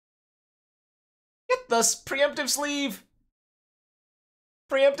the preemptive sleeve!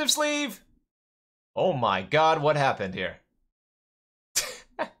 Preemptive sleeve! Oh my god, what happened here?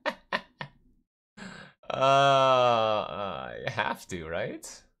 I have to,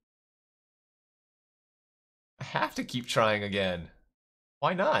 right? I have to keep trying again.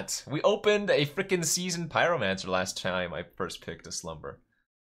 Why not? We opened a frickin' Seasoned Pyromancer last time I first picked a Slumber.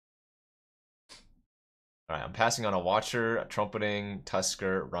 Alright, I'm passing on a Watcher, a Trumpeting,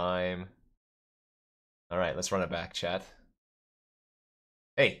 Tusker, Rhyme. Alright, let's run it back, chat.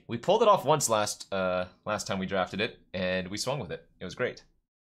 Hey, we pulled it off once last time we drafted it, and we swung with it. It was great.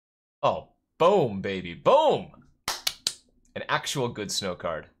 Oh, boom, baby, boom! An actual good snow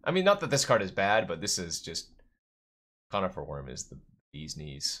card. I mean, not that this card is bad, but this is just... Conifer Worm is the bee's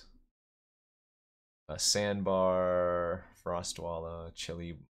knees. A Sandbar, Frostwalla,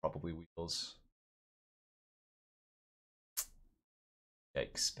 Chili, probably Wheels.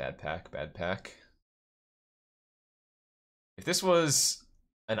 Yikes, bad pack, bad pack. If this was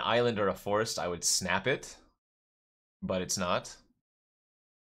an island or a forest, I would snap it, but it's not.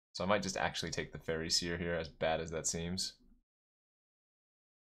 So I might just actually take the Fairy Seer here, as bad as that seems.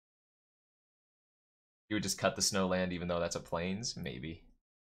 You would just cut the snow land even though that's a plains? Maybe.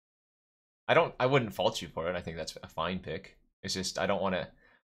 I wouldn't fault you for it. I think that's a fine pick. It's just, I don't want to,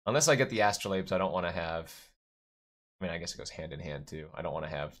 unless I get the Astrolabes, I don't want to have, I mean, I guess it goes hand in hand too. I don't want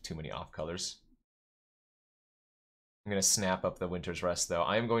to have too many off colors. I'm going to snap up the Winter's Rest though.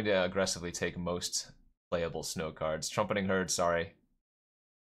 I am going to aggressively take most playable snow cards. Trumpeting Herd, sorry.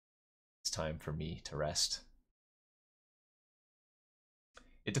 It's time for me to rest.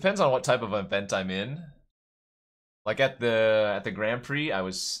 It depends on what type of event I'm in. Like at the Grand Prix, I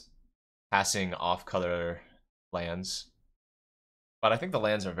was passing off-color lands. But I think the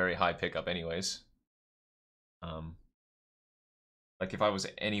lands are very high pickup anyways. Like if I was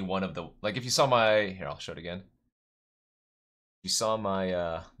any one of the... Like if you saw my... Here, I'll show it again. If you saw my...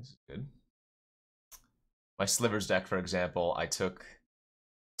 This is good. My Slivers deck, for example, I took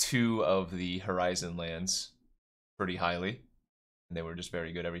 2 of the Horizon lands pretty highly. And they were just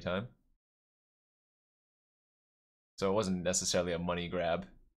very good every time. So it wasn't necessarily a money grab,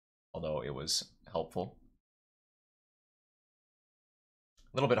 although it was helpful.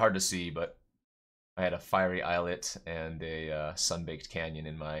 A little bit hard to see, but I had a Fiery Islet and a Sunbaked Canyon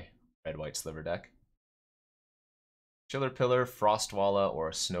in my red-white sliver deck. Chiller Pillar, Frostwalla,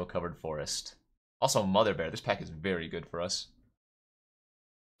 or Snow-Covered Forest. Also Mother Bear. This pack is very good for us.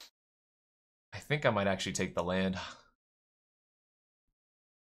 I think I might actually take the land.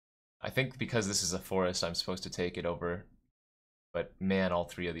 I think because this is a forest, I'm supposed to take it over. But man, all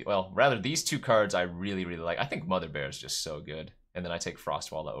 3 of the... Well, rather, these 2 cards I really, really like. I think Mother Bear is just so good. And then I take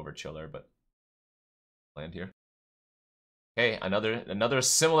Frostwalla over Chiller, but... Land here. Okay, another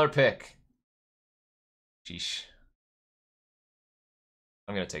similar pick. Sheesh.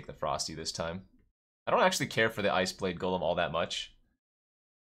 I'm gonna take the Frosty this time. I don't actually care for the Ice Blade Golem all that much.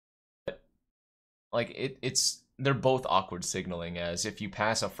 But, like, it's... They're both awkward signaling, as if you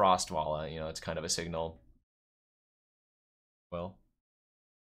pass a Frostwalla, you know, it's kind of a signal. Well.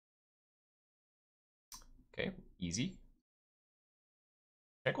 Okay, easy.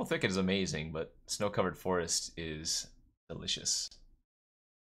 Tranquil Thicket is amazing, but Snow-Covered Forest is delicious.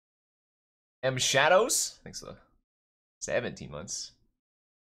 M Shadows? Thanks for the 17 months.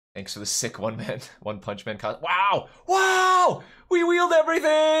 Thanks for the sick One Punch Man cost. Wow! Wow! We wheeled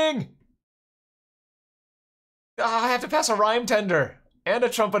everything! I have to pass a Rhyme Tender and a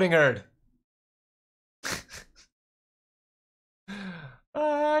Trumpeting Herd.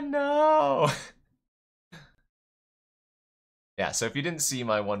 No! Yeah, so if you didn't see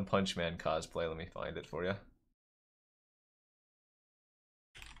my One Punch Man cosplay, let me find it for you.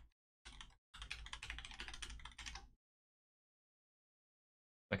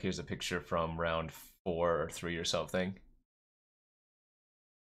 Like, here's a picture from round 4 or 3 or something.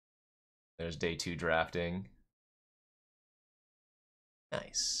 There's day 2 drafting.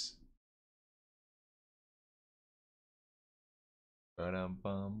 Nice.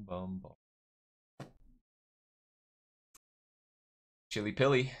 Ba-dum-bum-bum-bum. Chili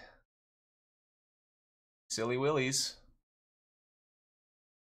Pilly. Silly Willies.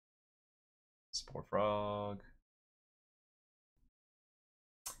 Spore Frog.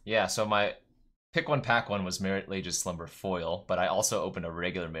 Yeah, so my pick 1 pack 1 was Merit Lage's Slumber foil, but I also opened a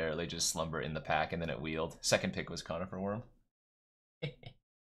regular Merit Lage's Slumber in the pack and then it wheeled. Second pick was Conifer Worm.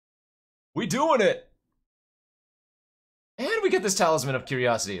 We doing it! And we get this Talisman of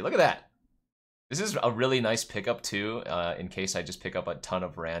Curiosity. Look at that. This is a really nice pickup too, in case I just pick up a ton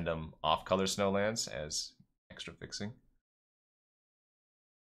of random off-color snowlands as extra fixing.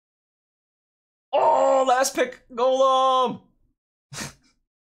 Oh, last pick, Golem!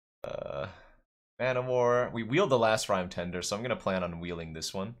 Mana War. We wheeled the last Rhyme Tender, so I'm gonna plan on wheeling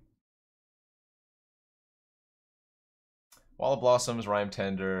this one. Wall of Blossoms, Rhyme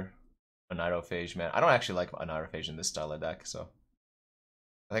Tender, Onirophage, man. I don't actually like Onirophage in this style of deck, so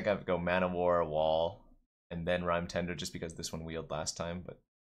I think I would go Mana War, Wall, and then Rhyme Tender just because this one wheeled last time, but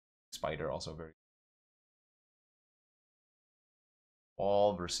Spider also very.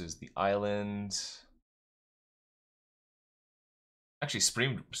 Wall versus the Island. Actually,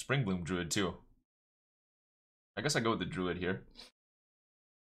 Spring Bloom Druid too. I guess I go with the Druid here.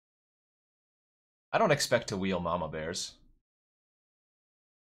 I don't expect to wheel Mama Bears.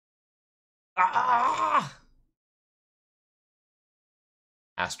 Ah!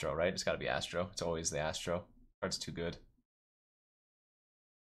 Astro, right? It's gotta be Astro. It's always the Astro. Card's too good.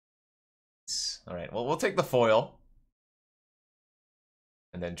 Alright, well, we'll take the foil.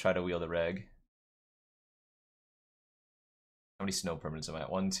 And then try to wheel the reg. How many snow permanents am I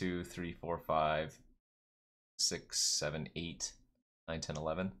at? 1, 2, 3, 4, 5, 6, 7, 8, 9, 10,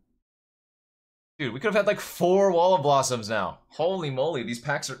 11. Dude, we could have had like 4 Wall of Blossoms now. Holy moly, these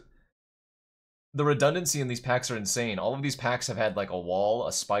packs are... The redundancy in these packs are insane. All of these packs have had like a wall,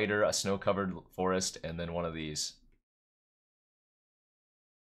 a spider, a snow-covered forest, and then one of these.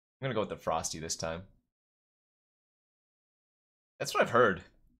 I'm gonna go with the Frosty this time. That's what I've heard.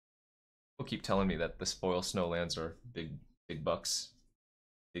 People keep telling me that the spoil snow lands are big bucks.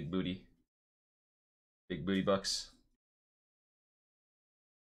 Big booty. Big booty bucks.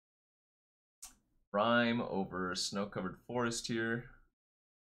 Rhyme over snow-covered forest here.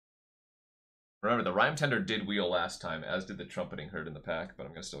 Remember, the Rhyme Tender did wheel last time, as did the Trumpeting Herd in the pack, but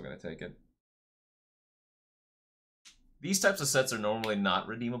I'm still going to take it. These types of sets are normally not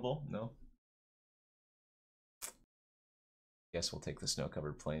redeemable, no. Guess we'll take the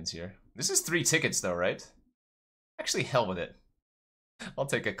Snow-Covered Plains here. This is 3 tickets though, right? Actually, hell with it. I'll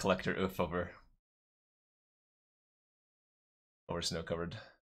take a Collector Oof over Snow-Covered.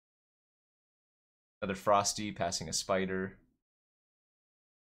 Another Frosty, passing a Spider.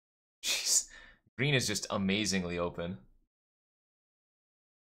 Jeez. Green is just amazingly open.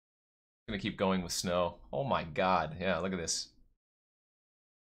 I'm gonna keep going with snow. Oh my god. Yeah, look at this.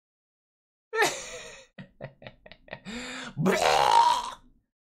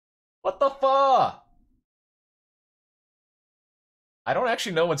 What the fuck? I don't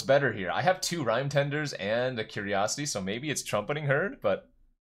actually know what's better here. I have 2 Rhyme Tenders and a Curiosity, so maybe it's Trumpeting Herd, but...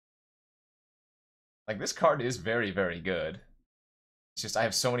 Like, this card is very, very good. It's just I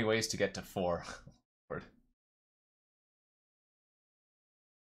have so many ways to get to 4.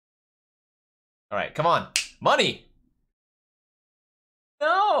 Alright, come on. Money!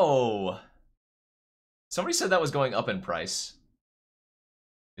 No! Somebody said that was going up in price.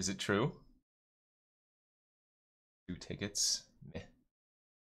 Is it true? 2 tickets. Meh.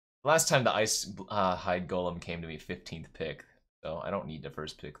 Last time the Ice Hide Golem came to me 15th pick, so I don't need to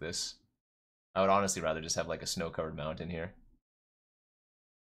first pick this. I would honestly rather just have like a snow-covered mountain here.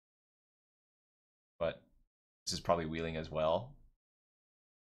 But this is probably wheeling as well.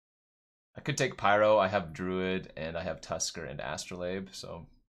 I could take Pyro, I have Druid, and I have Tusker and Astrolabe, so...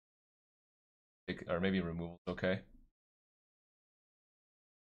 Or maybe removal's okay.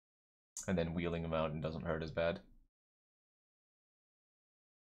 And then wheeling a mountain doesn't hurt as bad.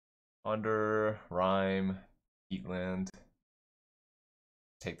 Under, Rhyme, Heatland.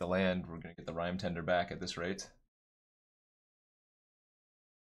 Take the land, we're gonna get the Rhyme Tender back at this rate.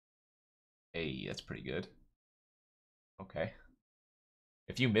 Hey, that's pretty good. Okay.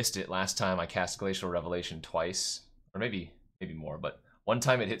 If you missed it last time, I cast Glacial Revelation twice. Or maybe more, but one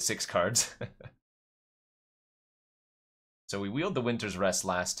time it hit 6 cards. So we wheeled the Winter's Rest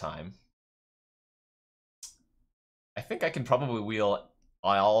last time. I think I can probably wheel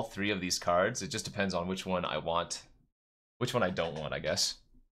all 3 of these cards. It just depends on which one I want. Which one I don't want, I guess.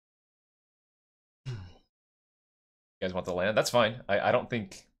 You guys want the land? That's fine. I don't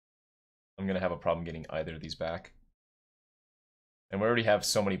think I'm going to have a problem getting either of these back. And we already have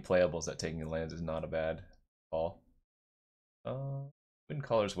so many playables that taking the lands is not a bad call. Wind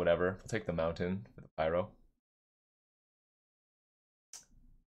colors, whatever. We'll take the mountain for the Pyro.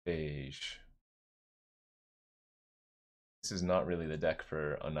 Phage. This is not really the deck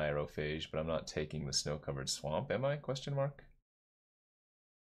for Onirophage, but I'm not taking the snow-covered swamp, am I? Question mark.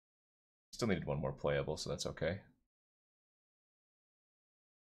 Still needed one more playable, so that's okay.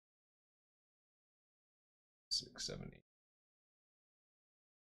 6, 7, 8,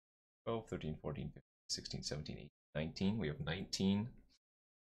 12, 13, 14, 15, 16, 17, 18, 19. We have 19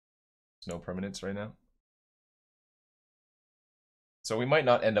 snow permanents right now. So we might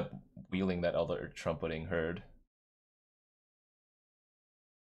not end up wheeling that other trumpeting herd.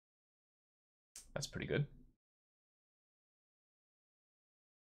 That's pretty good.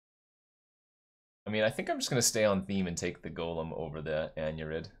 I mean, I think I'm just going to stay on theme and take the golem over the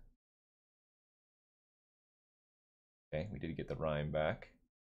anurid. Okay, we did get the rhyme back.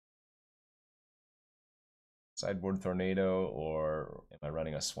 Sideboard tornado, or am I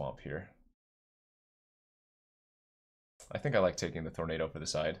running a swamp here? I think I like taking the tornado for the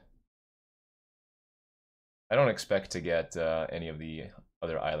side. I don't expect to get any of the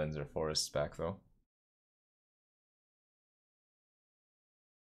other islands or forests back, though.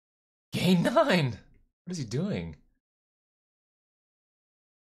 Gain 9! What is he doing?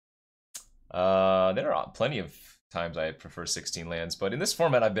 There are plenty of times I prefer 16 lands, but in this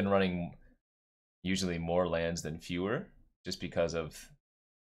format I've been running usually more lands than fewer, just because of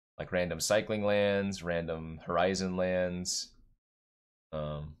like random cycling lands, random horizon lands,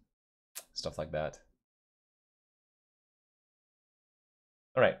 stuff like that.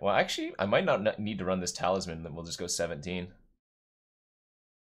 All right, well actually I might not need to run this talisman, then we'll just go 17.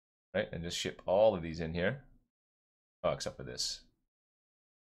 Right, and just ship all of these in here. Oh, except for this.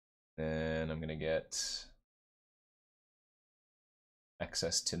 Then I'm gonna get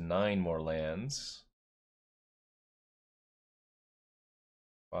access to 9 more lands.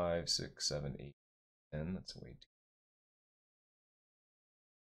 5, 6, 7, 8, 10. That's way too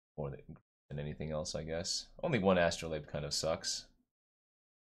more than anything else, I guess. Only one astrolabe kind of sucks.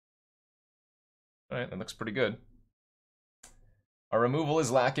 Alright, that looks pretty good. Our removal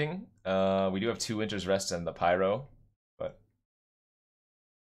is lacking. We do have 2 Winter's Rest and the Pyro, but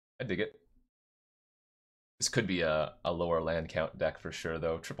I dig it. This could be a lower land count deck for sure,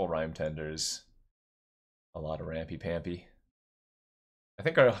 though. Triple Rhyme Tenders. A lot of rampy-pampy. I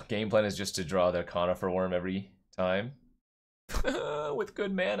think our game plan is just to draw the Conifer Worm every time. With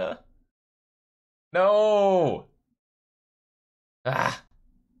good mana. No! Ah!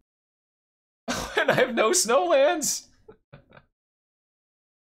 And I have no snowlands!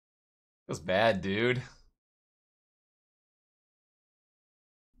 Feels bad, dude.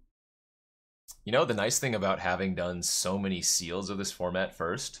 You know, the nice thing about having done so many seals of this format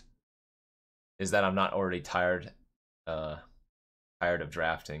first is that I'm not already tired of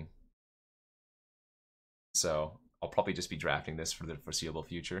drafting. So I'll probably just be drafting this for the foreseeable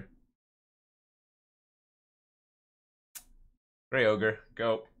future. Grey Ogre,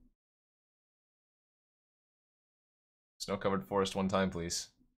 go. Snow-covered forest one time, please.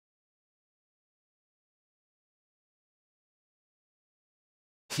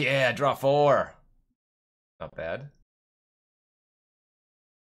 Yeah, draw 4. Not bad.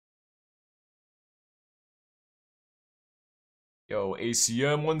 Yo,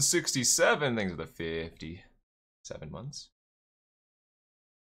 ACM 167. Thanks for the 57 months.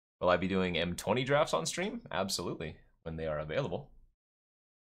 Will I be doing M20 drafts on stream? Absolutely, when they are available.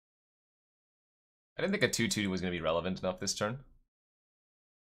 I didn't think a 2/2 was going to be relevant enough this turn.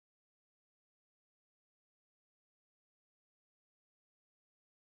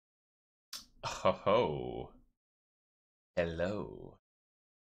 Ho ho. Hello.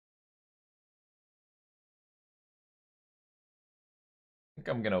 I think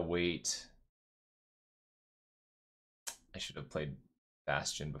I'm gonna wait. I should have played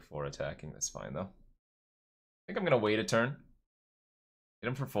Bastion before attacking. That's fine though. I think I'm gonna wait a turn. Hit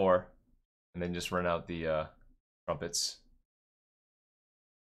him for 4. And then just run out the trumpets.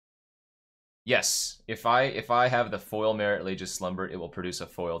 Yes, if I have the foil Merit Lage's Slumber, it will produce a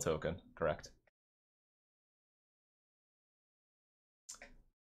foil token. Correct.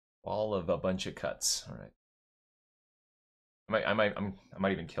 All of a bunch of cuts. All right. I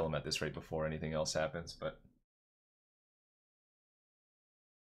might even kill him at this rate before anything else happens, but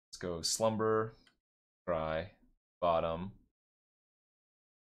let's go Slumber, Scry, Bottom,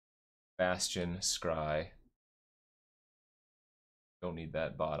 Bastion, Scry. Don't need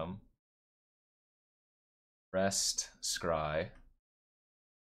that bottom. Rest, Scry,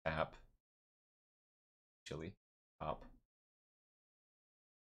 tap, Chili, top.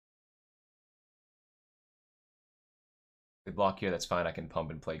 If they block here, that's fine. I can pump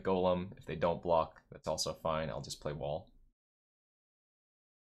and play Golem. If they don't block, that's also fine. I'll just play Wall.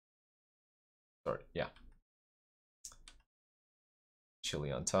 Sorry, yeah.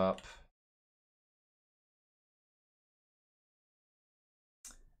 Chili on top.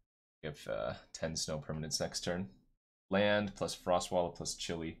 Give 10 snow permanents next turn. Land plus Frostwall plus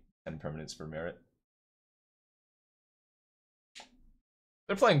Chili. 10 permanents for merit.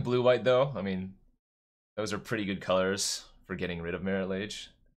 They're playing blue-white though. I mean, those are pretty good colors for getting rid of Merit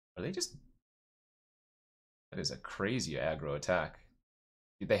Lage. Are they just... That is a crazy aggro attack.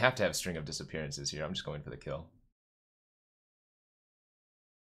 They have to have String of Disappearances here. I'm just going for the kill.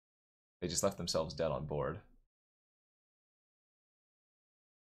 They just left themselves dead on board.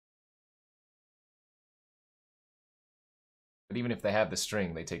 But even if they have the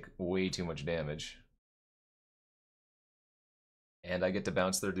string, they take way too much damage. And I get to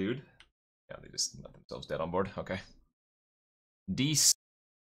bounce their dude. Yeah, they just let themselves dead on board. Okay. D.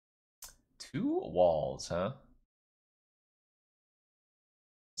 2 walls, huh?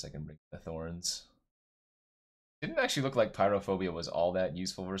 So I can bring the thorns. Didn't actually look like Pyrophobia was all that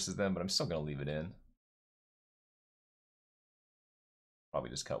useful versus them, but I'm still going to leave it in. Probably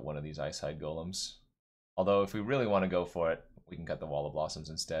just cut one of these Icehide Golems. Although, if we really want to go for it, we can cut the Wall of Blossoms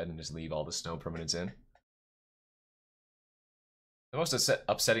instead and just leave all the snow permanents in. The most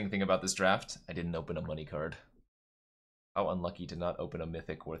upsetting thing about this draft, I didn't open a money card. How unlucky to not open a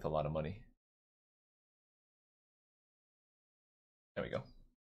mythic worth a lot of money. There we go.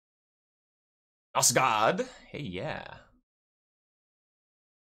 Asgard! Hey, yeah.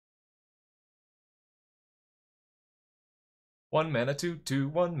 One mana,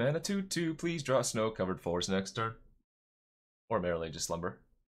 2/2, 1 mana, 2/2. Please draw snow-covered fours next turn. Or merely just slumber.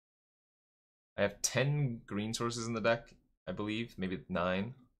 I have 10 green sources in the deck, I believe. Maybe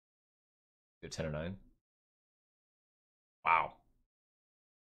 9. Either 10 or 9. Wow.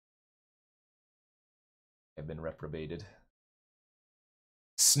 I've been reprobated.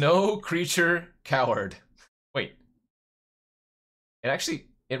 Snow creature coward. Wait.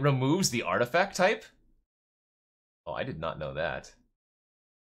 It removes the artifact type? Oh, I did not know that.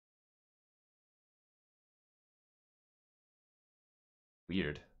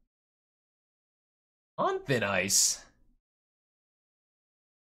 Weird. On thin ice.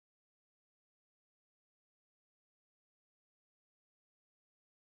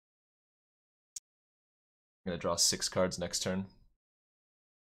 I'm gonna draw 6 cards next turn.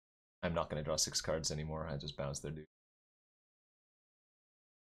 I'm not gonna draw 6 cards anymore. I just bounce their dude.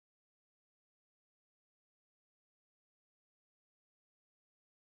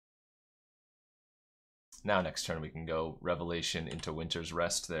 Now next turn we can go Revelation into Winter's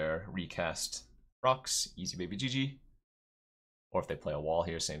Rest there, recast rocks, easy baby GG. Or if they play a wall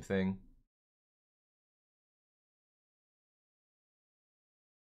here, same thing.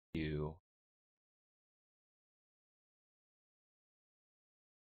 You.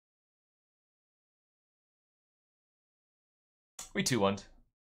 We 2-1'd.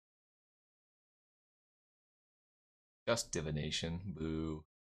 Just divination. Boo.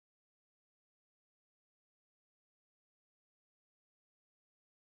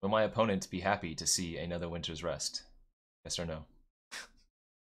 Will my opponent be happy to see another Winter's Rest? Yes or no?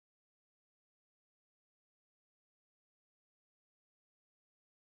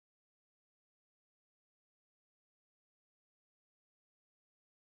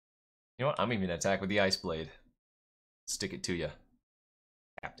 You know what? I'm even gonna attack with the Ice Blade. Stick it to ya,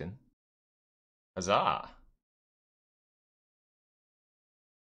 Captain. Huzzah!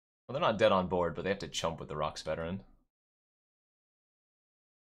 Well, they're not dead on board, but they have to chump with the Rocks Veteran.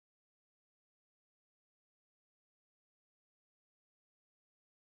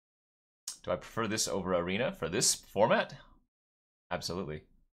 Do I prefer this over Arena for this format? Absolutely. If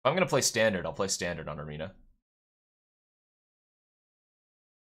I'm going to play Standard, I'll play Standard on Arena.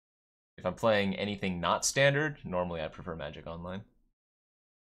 If I'm playing anything not Standard, normally I prefer Magic Online.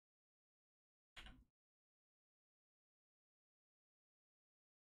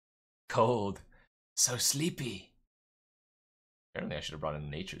 Cold. So sleepy. Apparently I should have brought in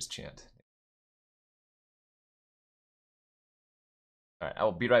Nature's Chant. Alright, I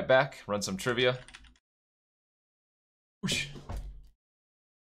will be right back. Run some trivia. Whoosh.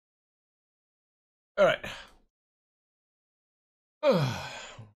 Alright.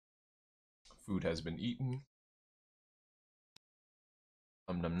 Food has been eaten.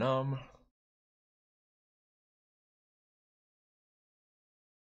 Num num.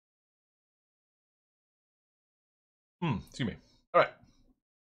 Excuse me. Alright.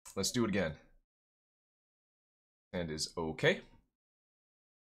 Let's do it again. Land is okay.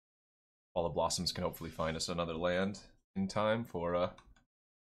 All the Blossoms can hopefully find us another land in time for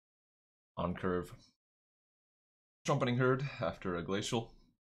on curve trumpeting herd after a glacial.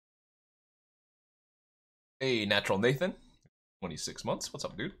 Hey, Natural Nathan, 26 months. What's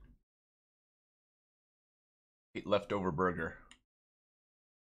up, dude? Ate leftover burger.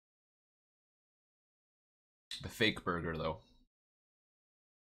 The fake burger, though.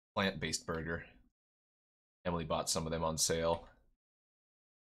 Plant-based burger. Emily bought some of them on sale.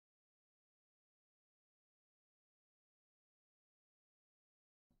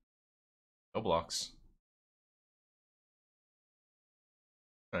 No blocks.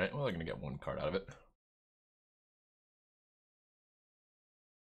 Alright, well, they're gonna get one card out of it. I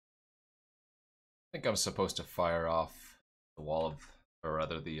think I'm supposed to fire off the Wall of, or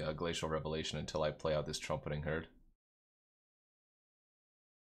rather the Glacial Revelation until I play out this Trumpeting Herd.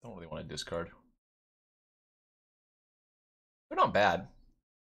 Don't really want to discard. They're not bad.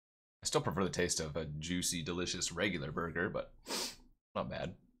 I still prefer the taste of a juicy, delicious regular burger, but not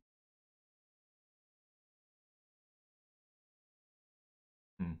bad.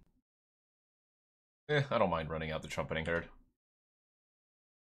 I don't mind running out the Trumpeting Herd.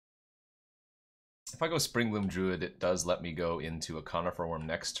 If I go Springbloom Druid, it does let me go into a Conifer Worm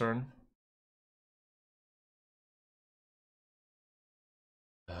next turn.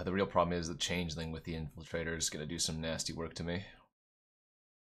 The real problem is the Changeling with the Infiltrator is going to do some nasty work to me.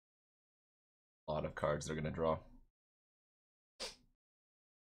 A lot of cards they're going to draw.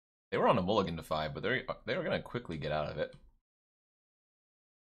 They were on a mulligan to 5, but they're going to quickly get out of it.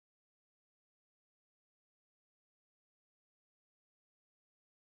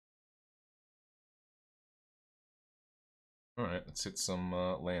 Alright, let's hit some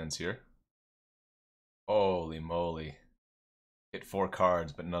lands here. Holy moly. Hit 4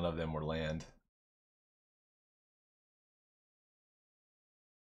 cards, but none of them were land.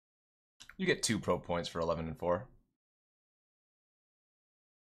 You get 2 pro points for 11 and 4.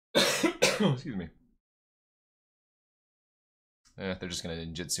 Excuse me. They're just gonna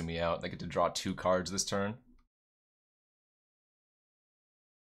ninjutsu me out. They get to draw 2 cards this turn.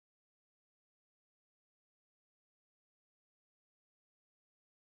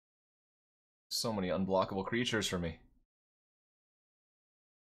 So many unblockable creatures for me.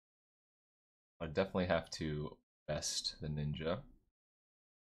 I definitely have to best the ninja.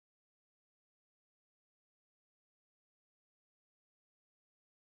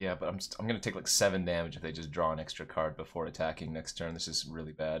 Yeah, but I'm gonna take like 7 damage if they just draw an extra card before attacking next turn. This is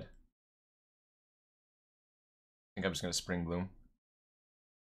really bad. I think I'm just gonna Spring Bloom.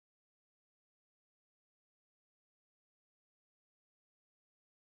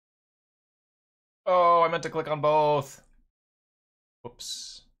 Oh, I meant to click on both.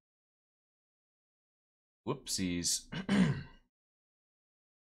 Whoops. Whoopsies.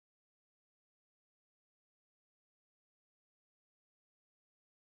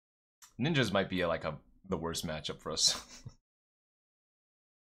 Ninjas might be like the worst matchup for us.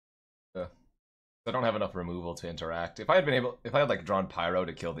 Yeah. I don't have enough removal to interact. If I had like drawn Pyro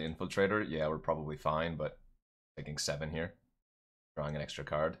to kill the Infiltrator, yeah, we're probably fine, but taking 7 here. Drawing an extra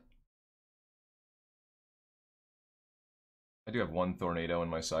card. I do have 1 Tornado in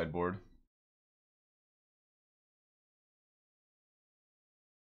my sideboard.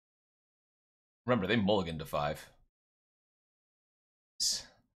 Remember, they mulligan to 5.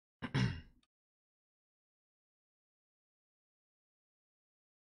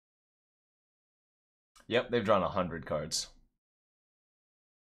 Yep, they've drawn 100 cards.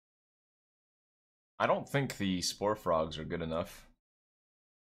 I don't think the Spore Frogs are good enough.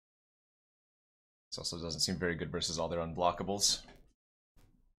 This also doesn't seem very good versus all their unblockables.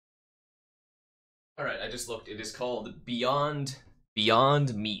 Alright, I just looked. It is called Beyond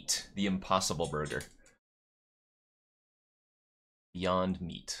Meat, the Impossible Burger. Beyond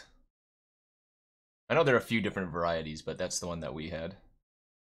Meat. I know there are a few different varieties, but that's the one that we had.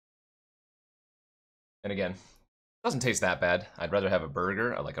 And again, it doesn't taste that bad. I'd rather have a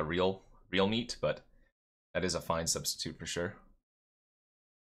burger, like a real meat, but that is a fine substitute for sure.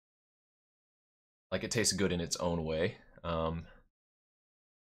 Like, it tastes good in its own way. The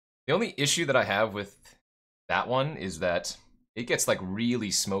only issue that I have with that one is that it gets like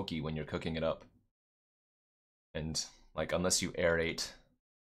really smoky when you're cooking it up. And like, unless you aerate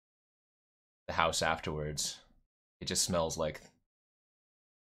the house afterwards, it just smells like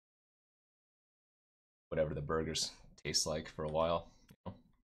whatever the burgers taste like for a while. You know?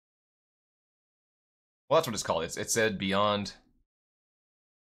 Well, that's what it's called. It said Beyond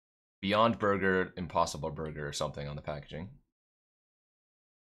Burger, Impossible Burger or something on the packaging.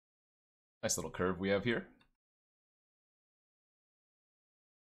 Nice little curve we have here.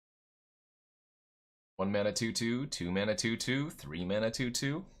 1 mana 2/2, 2 mana 2/2, 3 mana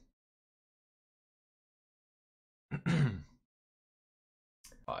 2/2.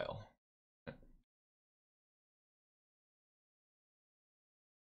 File.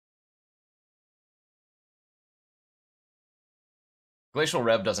 Glacial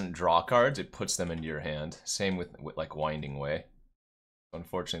Rev doesn't draw cards, it puts them into your hand. Same with like Winding Way.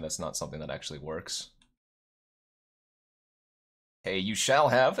 Unfortunately, that's not something that actually works. Hey, you shall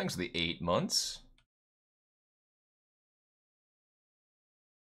have, thanks for the 8 months.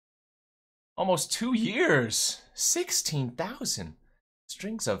 Almost 2 years. 16,000.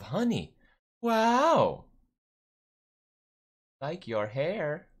 Strings of honey. Wow. Like your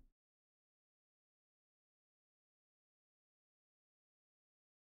hair.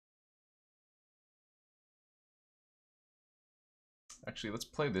 Actually, let's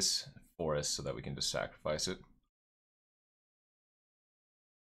play this forest so that we can just sacrifice it.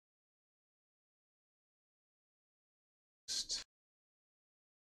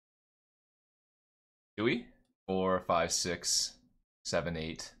 Do we? 4, 5, 6, 7,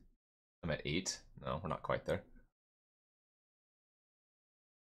 8. I'm at 8. No, we're not quite there.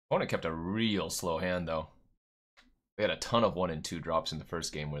 Opponent kept a real slow hand, though. They had a ton of 1 and 2 drops in the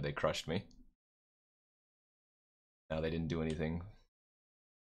first game where they crushed me. Now they didn't do anything.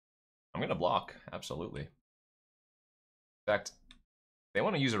 I'm gonna block, absolutely. In fact, if they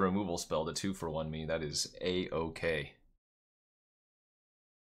want to use a removal spell to 2-for-1 me, that is A-okay.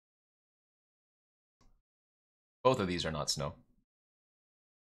 Both of these are not snow.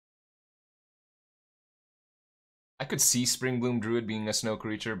 I could see Springbloom Druid being a snow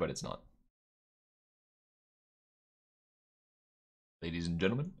creature, but it's not. Ladies and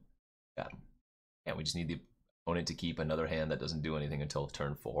gentlemen, yeah, we just need the opponent to keep another hand that doesn't do anything until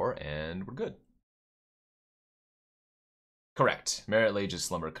turn 4, and we're good. Correct. Merit Lage's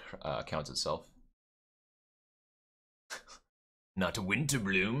Slumber counts itself. Not a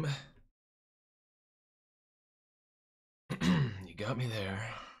Winterbloom. You got me there.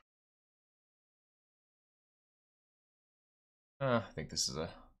 I think this is a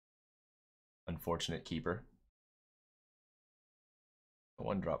unfortunate keeper. A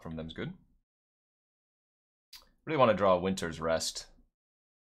 1 drop from them's good. Really want to draw Winter's Rest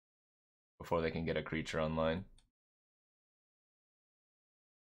before they can get a creature online.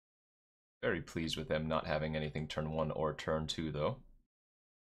 Very pleased with them not having anything turn 1 or turn 2, though.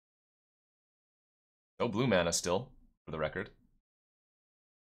 No blue mana still, for the record.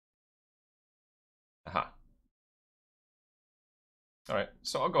 Aha. Alright,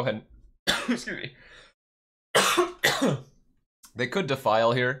 so I'll go ahead and... Excuse me. They could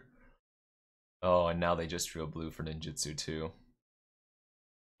Defile here. Oh, and now they just drew a blue for Ninjutsu, too.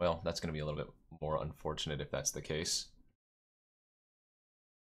 Well, that's going to be a little bit more unfortunate if that's the case.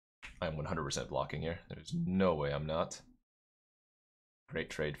 I'm 100% blocking here. There's no way I'm not. Great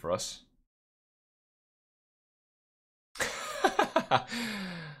trade for us.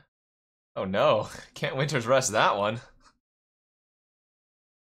 Oh no, can't Winter's Rest that one.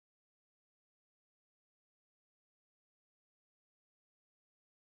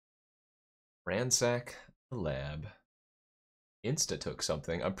 Ransack the lab. Insta took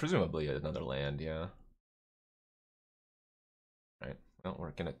something. Presumably another land, yeah. Alright, well,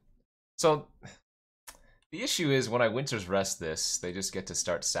 we're gonna... So, the issue is when I Winter's Rest this, they just get to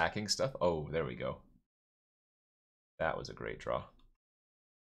start sacking stuff. Oh, there we go. That was a great draw.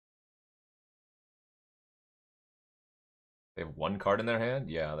 They have 1 card in their hand?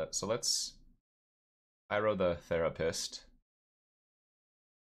 Yeah, so let's... Pyro the Therapist.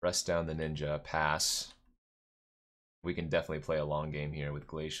 Rest down the Ninja, pass. We can definitely play a long game here with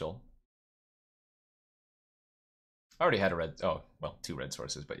Glacial. I already had a red... Oh, well, 2 red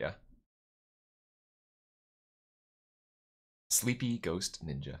sources, but yeah. Sleepy Ghost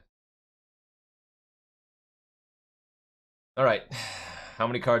Ninja. Alright. How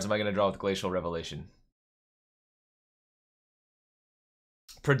many cards am I going to draw with Glacial Revelation?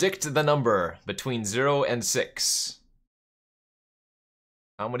 Predict the number between 0 and 6.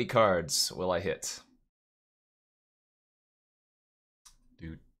 How many cards will I hit?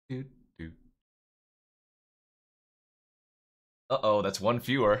 Uh-oh, that's 1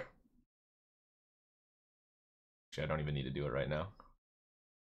 fewer. Actually, I don't even need to do it right now.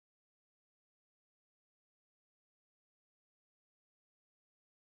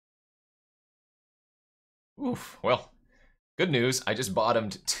 Oof, well, good news. I just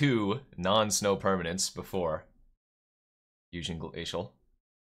bottomed 2 non-snow permanents before using Glacial.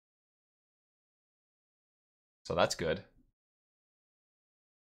 So that's good.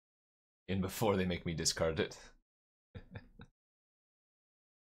 In before they make me discard it.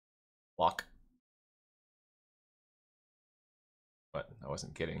 Lock. What? I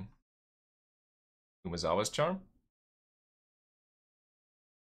wasn't kidding. Umazawa's Charm?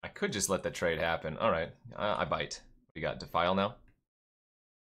 I could just let the trade happen. Alright, I bite. We got Defile now.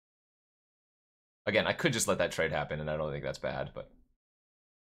 Again, I could just let that trade happen, and I don't think that's bad, but...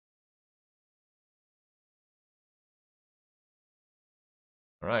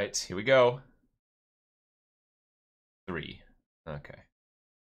 Alright, here we go. 3. Okay.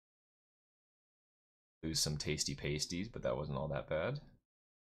 Lose some tasty pasties, but that wasn't all that bad.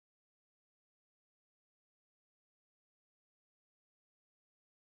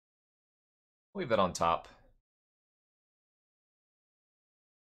 Leave that on top.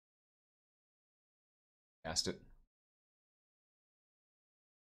 Cast it.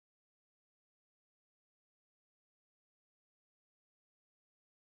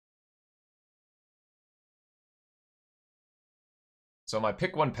 So my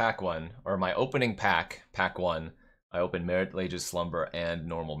pick one, pack one, or my opening pack, pack one, I opened Merit Lage's Slumber and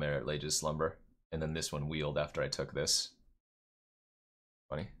normal Merit Lage's Slumber. And then this one wheeled after I took this.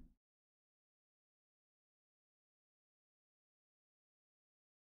 Funny.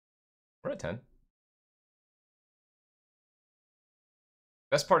 We're at 10.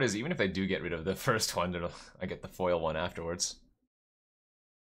 Best part is, even if they do get rid of the first one, I get the foil one afterwards.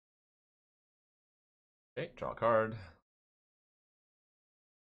 Okay, draw a card.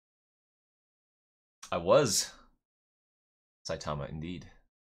 I was Saitama, indeed.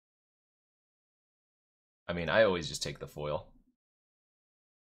 I mean, I always just take the foil.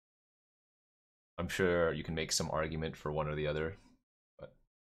 I'm sure you can make some argument for one or the other, but...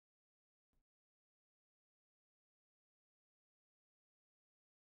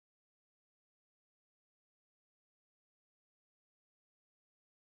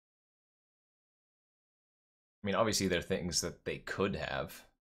 I mean, obviously there are things that they could have,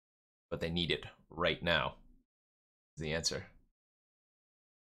 but they need it right now. Is the answer.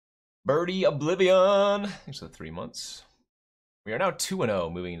 Birdie Oblivion! Thanks for the 3 months. We are now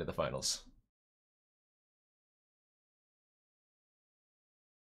 2-0 moving into the finals.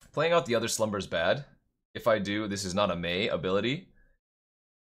 Playing out the other Slumber's bad. If I do, this is not a May ability.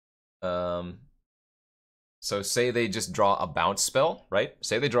 So say they just draw a bounce spell, right?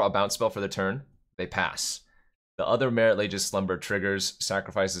 Say they draw a bounce spell for their turn, they pass. The other Merit Lage's Slumber triggers,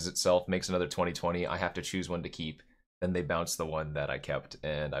 sacrifices itself, makes another 20/20. I have to choose one to keep. Then they bounce the one that I kept,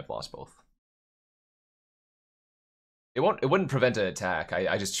 and I've lost both. It wouldn't prevent an attack.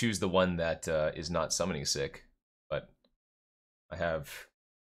 I just choose the one that is not summoning sick, but I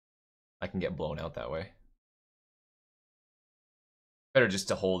can get blown out that way. Better just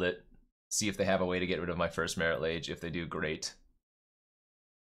to hold it, see if they have a way to get rid of my first Merit Lage. If they do, great.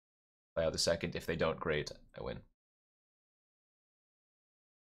 Play out the second. If they don't, great. I win.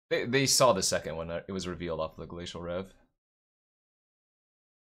 They saw the second one. It was revealed off the Glacial Rev.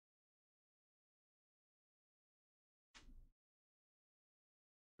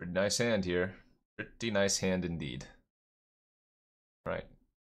 Pretty nice hand here. Pretty nice hand indeed. Right.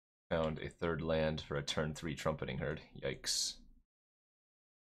 Found a third land for a turn 3 Trumpeting Herd. Yikes.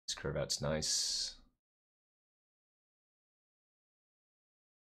 This curve out's nice.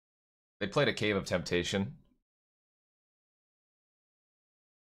 They played a Cave of Temptation.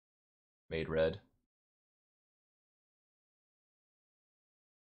 Made red.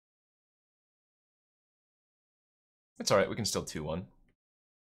 It's alright, we can still 2-1.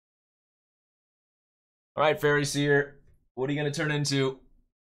 Alright, Fairy Seer. What are you gonna turn into?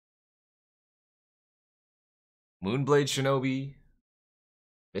 Moonblade Shinobi.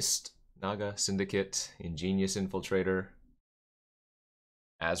 Mist Naga Syndicate. Ingenious Infiltrator.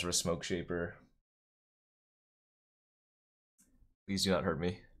 Azra Smoke Shaper. Please do not hurt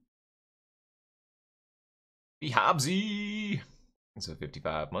me. Be Hobbsy! So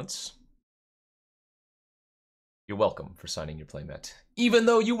 55 months. You're welcome for signing your playmat. Even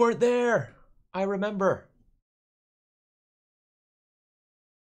though you weren't there! I remember.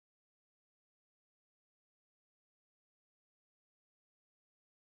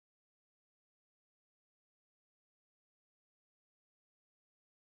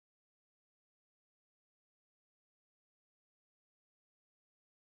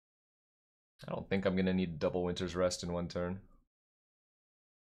 I don't think I'm gonna need double Winter's Rest in one turn.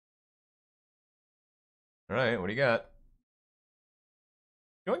 Alright, what do you got?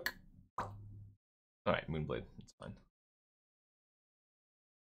 Yoink! Alright, Moonblade. That's fine.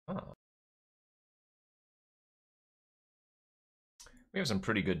 Ah. We have some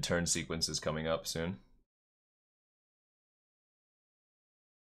pretty good turn sequences coming up soon.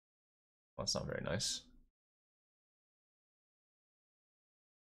 Well, that's not very nice.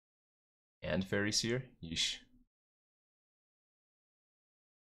 And Fairy Seer? Yeesh.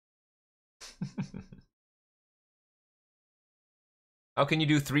 How can you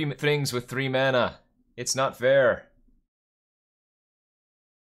do 3 things with 3 mana? It's not fair.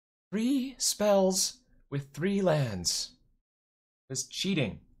 3 spells with 3 lands. It's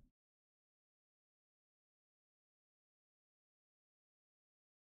cheating.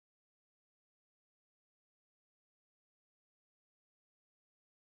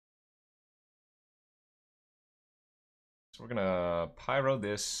 So we're gonna Pyro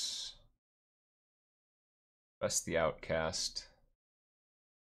this. Rest the Outcast.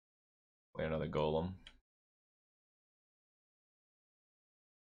 Play another golem.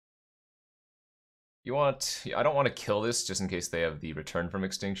 You want... I don't want to kill this just in case they have the return from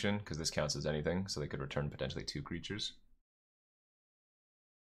extinction, because this counts as anything, so they could return potentially 2 creatures.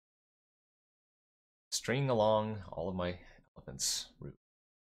 String along all of my elephants' route.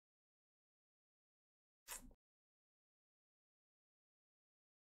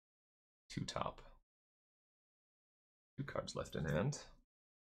 Two top. 2 cards left in hand.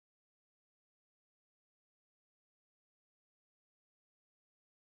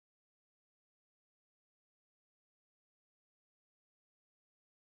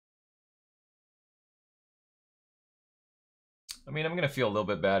 I mean, I'm gonna feel a little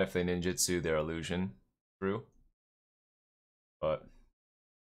bit bad if they ninjutsu their illusion through. But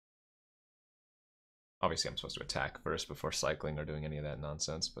obviously I'm supposed to attack first before cycling or doing any of that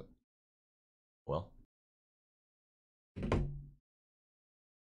nonsense, but well.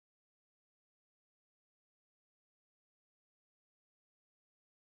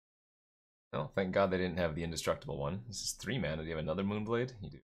 Oh, thank God they didn't have the indestructible one. This is 3 mana. Do you have another Moonblade?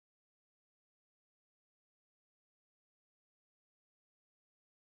 You do.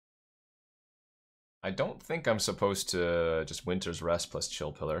 I don't think I'm supposed to just Winter's Rest plus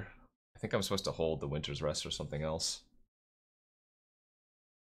Chill Pillar. I think I'm supposed to hold the Winter's Rest or something else.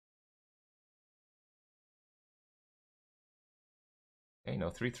 Okay,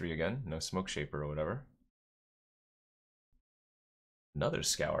 no 3/3 again. No Smoke Shaper or whatever. Another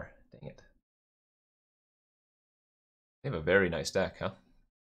Scour. Dang it. They have a very nice deck, huh?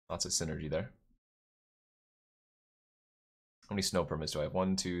 Lots of synergy there. How many snow permits do I have?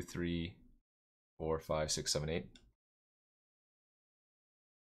 1, 2, 3, 4, 5, 6, 7, 8.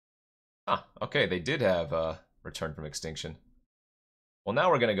 Ah, okay, they did have Return from Extinction. Well,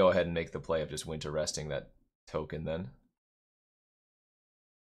 now we're going to go ahead and make the play of just Winter Resting that token then.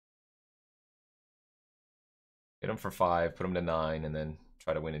 Hit them for 5, put them to 9, and then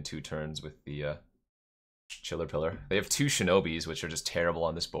try to win in 2 turns with the Chiller Pillar. They have 2 Shinobis, which are just terrible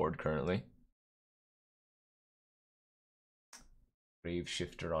on this board currently. Grave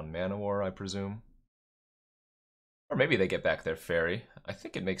Shifter on Mana War, I presume. Or maybe they get back their Fairy. I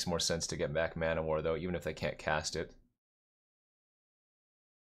think it makes more sense to get back Mana War, though, even if they can't cast it.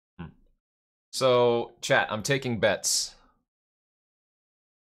 So, chat, I'm taking bets.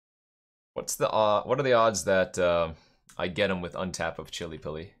 What are the odds that I get him with untap of Chili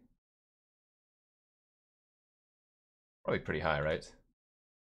Pilly? Probably pretty high, right?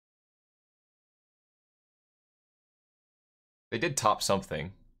 They did top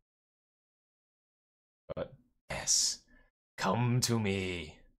something. But, yes. Come to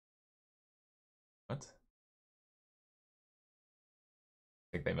me. What? I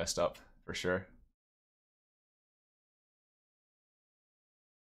think they messed up, for sure.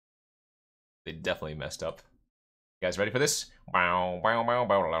 They definitely messed up. You guys ready for this?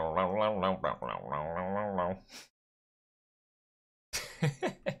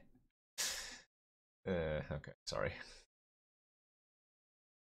 Okay, sorry.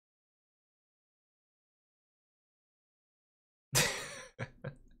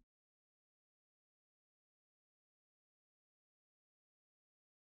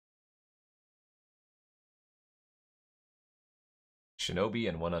 Shinobi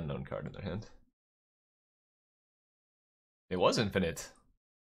and 1 unknown card in their hand. It was infinite.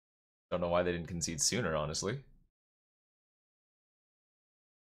 Don't know why they didn't concede sooner, honestly.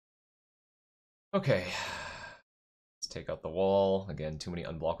 Okay. Let's take out the wall. Again, too many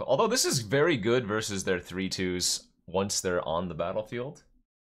unblockable. Although this is very good versus their 3/2s once they're on the battlefield.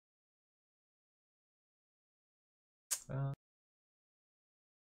 Yeah,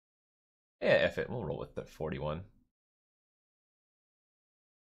 F it. We'll roll with the 41.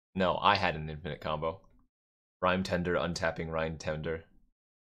 No, I had an infinite combo. Rhyme Tender, untapping Rhyme Tender.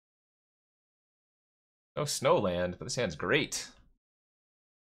 No Snowland, but this hand's great.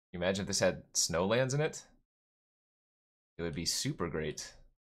 Can you imagine if this had Snowlands in it? It would be super great.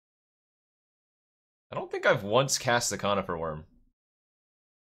 I don't think I've once cast the Conifer Worm.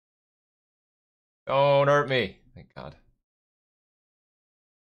 Don't hurt me. Thank God.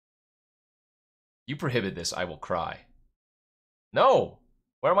 You prohibit this, I will cry. No!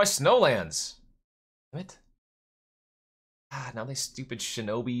 Where are my Snowlands? Damn it. Ah, now they stupid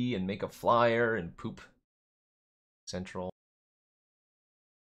Shinobi and make a flyer and poop. Central.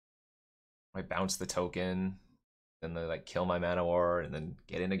 I bounce the token. Then they like kill my Mana War and then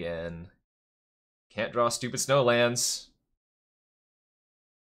get in again. Can't draw stupid Snowlands.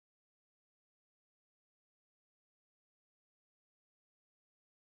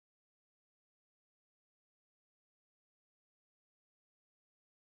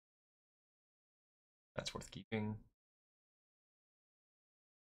 That's worth keeping.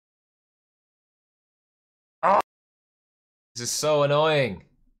 Oh! This is so annoying.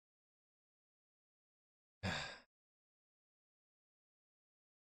 God,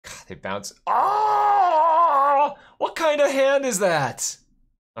 they bounce. Oh! What kind of hand is that?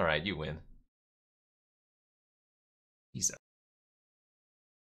 All right, you win. He's up.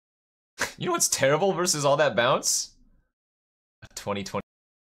 You know what's terrible versus all that bounce? 2020.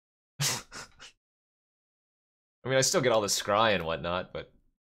 I mean, I still get all the scry and whatnot, but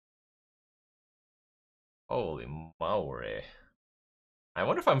holy moly. I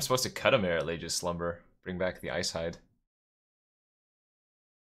wonder if I'm supposed to cut a Merit Lage's Slumber. Bring back the Ice Hide.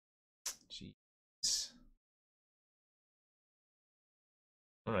 Jeez.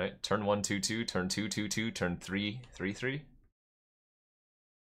 Alright, turn 1, 2, 2, turn 2, 2, 2, turn 3, 3, 3.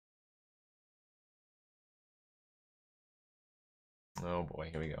 Oh boy,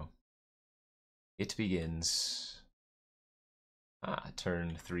 here we go. It begins. Ah,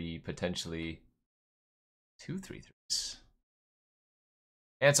 turn 3, potentially 2, 3, 3s.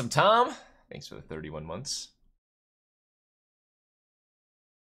 Handsome Tom, thanks for the 31 months.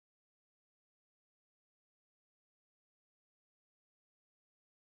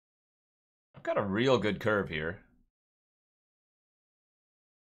 I've got a real good curve here.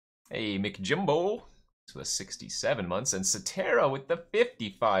 Hey, McJimbo with the 67 months, and Cetera with the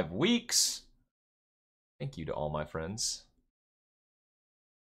 55 weeks. Thank you to all my friends.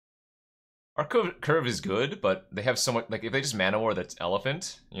 Our curve is good, but they have so much, like, if they just mana war that's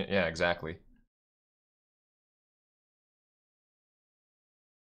elephant, yeah, exactly.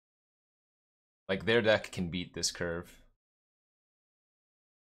 Like, their deck can beat this curve.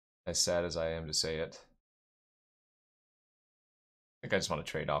 As sad as I am to say it. I think I just want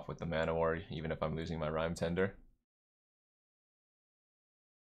to trade off with the mana war, even if I'm losing my Rhyme Tender.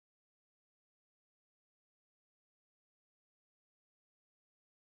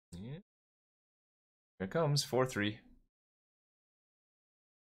 Yeah. Here it comes, 4-3.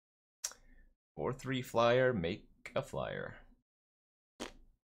 4-3 flyer, make a flyer.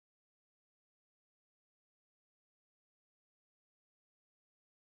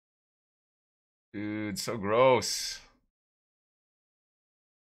 Dude, so gross.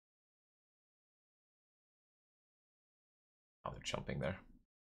 Oh, they're jumping there.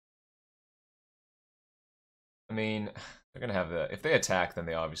 I mean, they're gonna have the... If they attack, then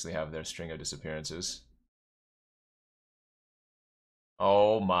they obviously have their string of disappearances.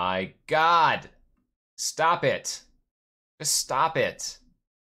 Oh my god! Stop it! Just stop it!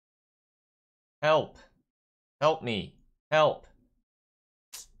 Help! Help me! Help!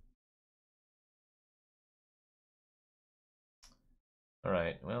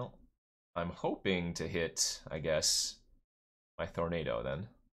 Alright, well, I'm hoping to hit, I guess, my Tornado then.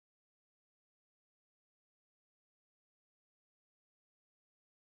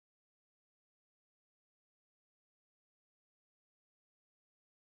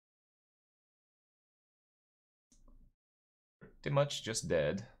 Pretty much just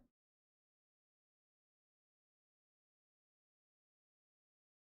dead.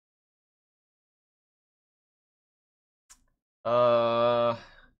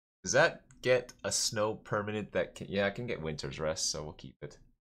 Does that get a snow permanent that can... Yeah, I can get Winter's Rest, so we'll keep it.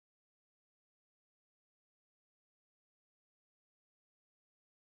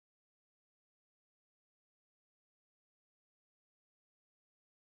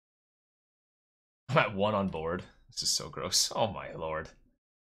 I'm at 1 on board. This is so gross. Oh my lord.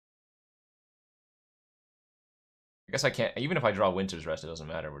 I guess I can't... Even if I draw Winter's Rest, it doesn't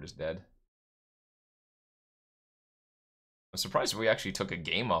matter. We're just dead. I'm surprised we actually took a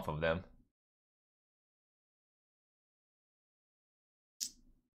game off of them.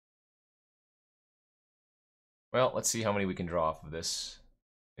 Well, let's see how many we can draw off of this.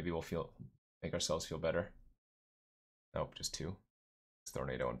 Maybe we'll make ourselves feel better. Nope, just 2. It's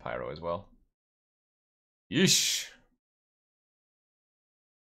Tornado and Pyro as well. Yeesh.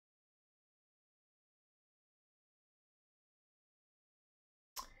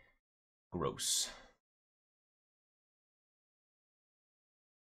 Gross.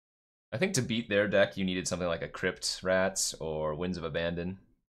 I think to beat their deck, you needed something like a Crypt Rats or Winds of Abandon.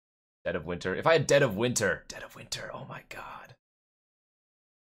 Dead of Winter. If I had Dead of Winter, oh my god.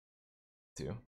 2.